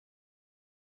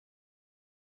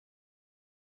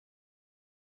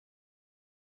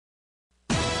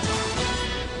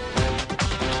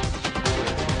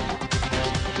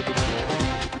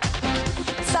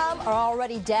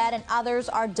already dead and others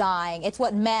are dying. It's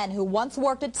what men who once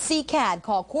worked at CCAD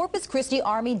call Corpus Christi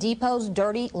Army Depot's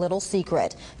dirty little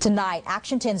secret. Tonight,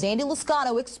 Action 10's Andy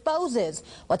Lascano exposes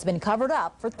what's been covered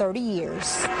up for 30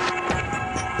 years.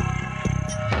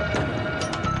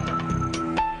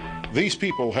 These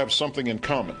people have something in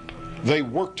common. They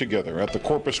worked together at the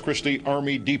Corpus Christi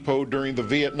Army Depot during the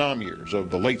Vietnam years of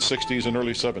the late 60s and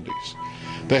early 70s.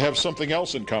 They have something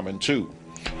else in common, too.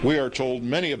 We are told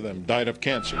many of them died of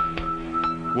cancer.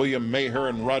 William Maher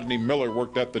and Rodney Miller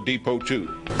worked at the depot,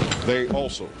 too. They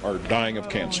also are dying of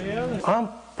cancer. I'm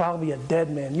probably a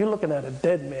dead man. You're looking at a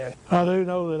dead man. I do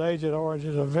know that Agent Orange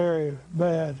is a very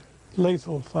bad,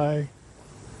 lethal thing.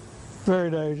 Very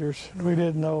dangerous. We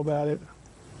didn't know about it.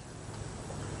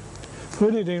 We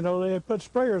didn't even know they had put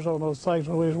sprayers on those things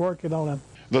when we was working on them.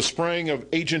 The spraying of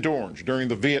Agent Orange during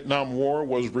the Vietnam War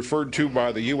was referred to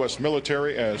by the U.S.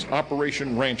 military as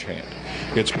Operation Ranch Hand.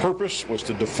 Its purpose was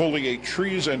to defoliate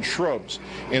trees and shrubs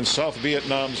in South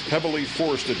Vietnam's heavily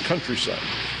forested countryside,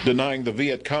 denying the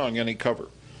Viet Cong any cover.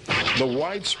 The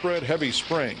widespread heavy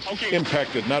spraying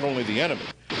impacted not only the enemy,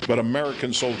 but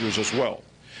American soldiers as well.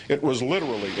 It was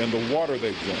literally in the water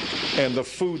they drank and the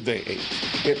food they ate.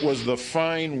 It was the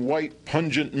fine, white,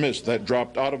 pungent mist that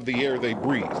dropped out of the air they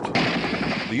breathed.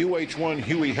 The UH-1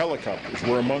 Huey helicopters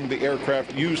were among the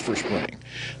aircraft used for spraying.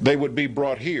 They would be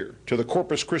brought here to the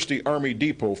Corpus Christi Army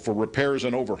Depot for repairs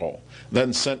and overhaul,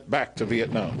 then sent back to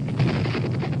Vietnam.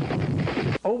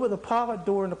 Over the pilot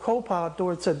door and the co-pilot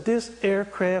door, it said this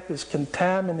aircraft is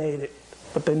contaminated,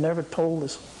 but they never told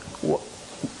us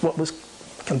what was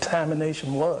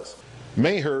contamination was.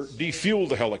 Maher defueled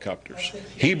the helicopters.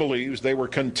 He believes they were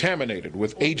contaminated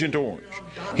with Agent Orange.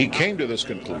 He came to this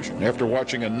conclusion after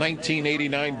watching a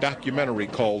 1989 documentary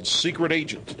called Secret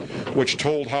Agent, which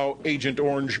told how Agent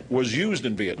Orange was used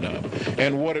in Vietnam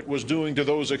and what it was doing to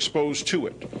those exposed to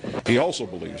it. He also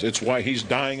believes it's why he's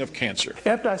dying of cancer.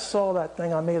 After I saw that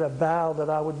thing, I made a vow that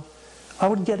I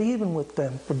would get even with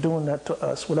them for doing that to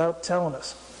us without telling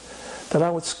us. That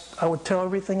I would tell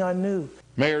everything I knew.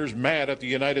 Mayor's mad at the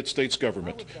United States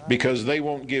government because they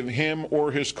won't give him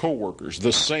or his co-workers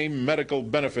the same medical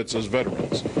benefits as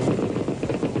veterans.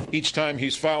 Each time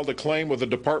he's filed a claim with the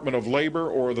Department of Labor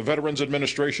or the Veterans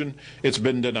Administration, it's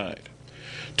been denied.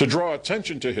 To draw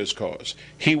attention to his cause,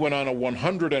 he went on a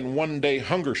 101-day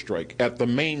hunger strike at the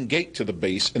main gate to the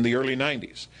base in the early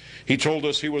 90s. He told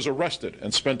us he was arrested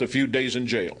and spent a few days in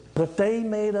jail. If they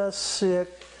made us sick,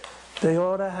 they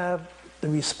ought to have the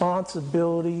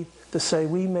responsibility to say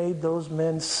we made those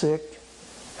men sick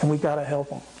and we got to help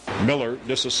them. Miller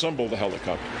disassembled the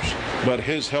helicopters, but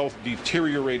his health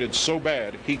deteriorated so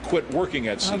bad he quit working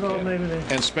at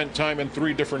CCAD and spent time in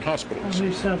 3 different hospitals.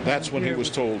 That's when he was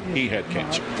told he had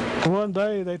cancer. One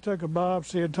day they took a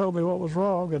biopsy and told me what was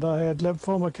wrong, and I had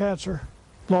lymphoma cancer,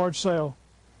 large cell.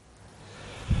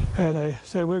 And they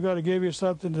said, we're going to give you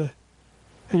something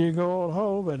and you can go on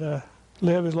home and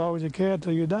live as long as you can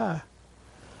till you die.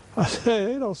 I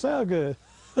said, it don't sound good.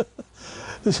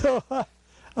 So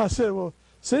I said, well,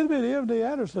 send me to MD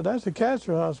Anderson. That's the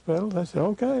cancer hospital. They said,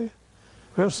 okay.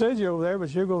 We'll send you over there,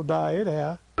 but you're going to die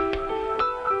anyhow.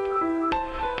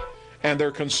 And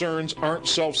their concerns aren't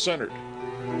self-centered.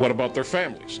 What about their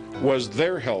families? Was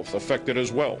their health affected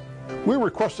as well? We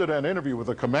requested an interview with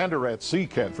the commander at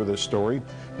CCAD for this story.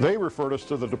 They referred us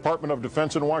to the Department of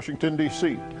Defense in Washington,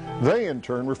 D.C. They, in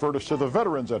turn, referred us to the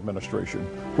Veterans Administration,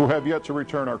 who have yet to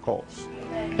return our calls.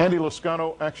 Andy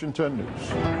Lascano, Action 10 News.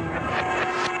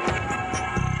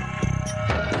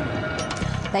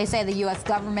 They say the U.S.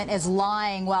 government is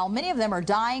lying while many of them are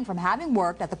dying from having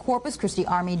worked at the Corpus Christi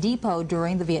Army Depot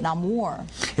during the Vietnam War.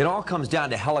 It all comes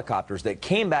down to helicopters that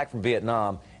came back from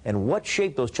Vietnam and what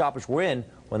shape those choppers were in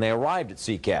when they arrived at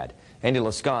CCAD. Andy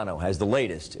Lascano has the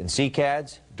latest in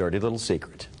CCAD's dirty little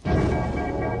secret.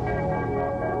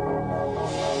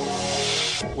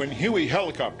 When Huey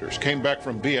helicopters came back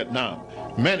from Vietnam,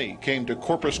 many came to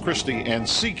Corpus Christi and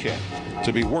CCAD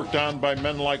to be worked on by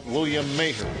men like William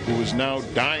Maher, who is now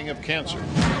dying of cancer,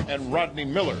 and Rodney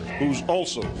Miller, who's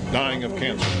also dying of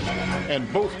cancer.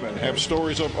 And both men have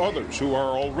stories of others who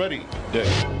are already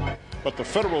dead. But the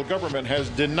federal government has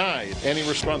denied any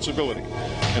responsibility.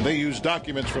 And they use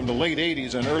documents from the late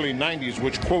 80s and early 90s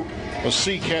which quote a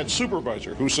CCAD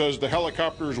supervisor who says the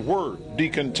helicopters were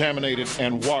decontaminated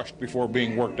and washed before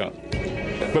being worked on.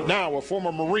 But now a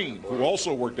former Marine who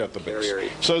also worked at the base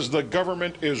says the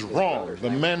government is wrong.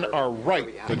 The men are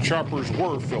right. The choppers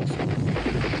were filthy.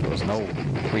 There was no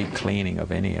pre-cleaning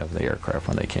of any of the aircraft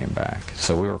when they came back.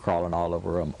 So we were crawling all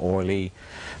over them, oily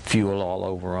fuel all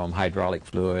over them, hydraulic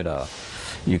fluid,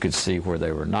 you could see where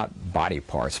they were not body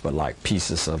parts, but like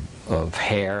pieces of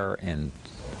hair and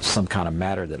some kind of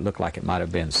matter that looked like it might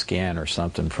have been skin or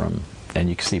something from, and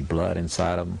you could see blood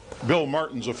inside of them. Bill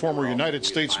Martin's a former United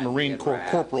States Marine Corps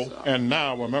corporal and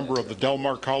now a member of the Del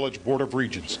Mar College Board of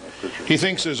Regents. He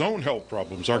thinks his own health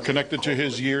problems are connected to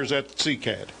his years at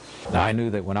CCAD. Now, I knew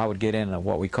that when I would get in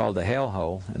what we called the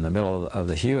hellhole in the middle of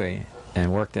the Huey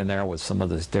and worked in there with some of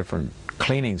those different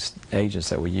cleaning agents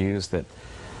that we used, that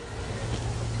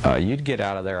you'd get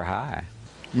out of there high.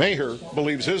 Maher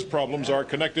believes his problems are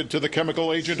connected to the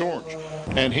chemical Agent Orange,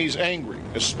 and he's angry,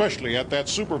 especially at that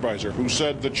supervisor who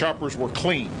said the choppers were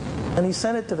clean. And he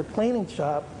sent it to the cleaning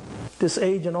shop, this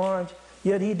Agent Orange,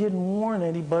 yet he didn't warn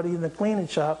anybody in the cleaning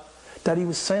shop that he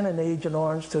was sending Agent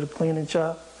Orange to the cleaning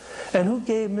shop. And who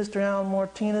gave Mr. Alan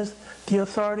Martinez the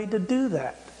authority to do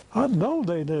that? I know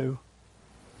they do.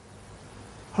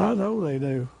 I know they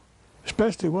do.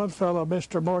 Especially one fellow,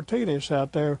 Mr. Martinez,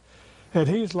 out there. And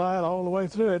he's lied all the way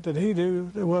through it that he knew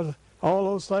it was, all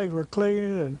those things were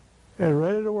clean and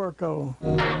ready to work on.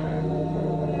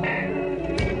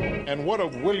 And what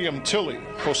of William Tilley,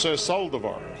 Jose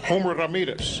Saldivar, Homer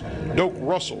Ramirez, Doak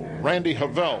Russell, Randy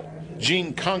Havel,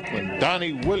 Gene Conklin,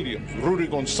 Donnie Williams, Rudy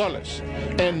Gonzalez,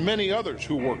 and many others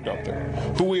who worked up there,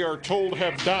 who we are told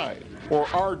have died or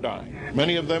are dying,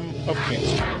 many of them of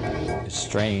cancer. It's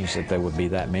strange that there would be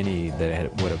that many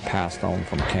that would have passed on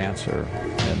from cancer,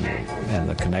 and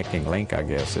the connecting link, I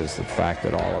guess, is the fact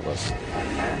that all of us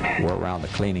were around the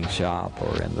cleaning shop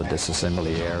or in the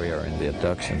disassembly area or in the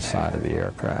abduction side of the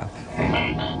aircraft.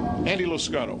 Andy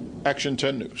Lascano, Action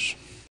 10 News.